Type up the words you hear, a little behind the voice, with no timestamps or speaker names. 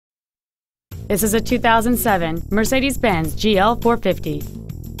This is a 2007 Mercedes-Benz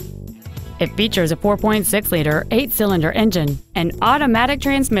GL450. It features a 4.6-liter, 8-cylinder engine, an automatic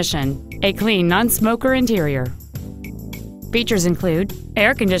transmission, a clean non-smoker interior. Features include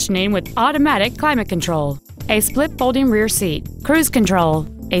air conditioning with automatic climate control, a split folding rear seat, cruise control,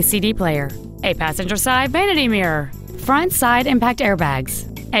 a CD player, a passenger side vanity mirror, front side impact airbags,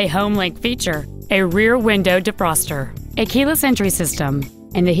 a home link feature, a rear window defroster, a keyless entry system,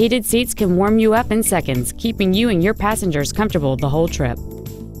 and the heated seats can warm you up in seconds, keeping you and your passengers comfortable the whole trip.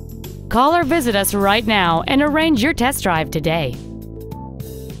 Call or visit us right now and arrange your test drive today.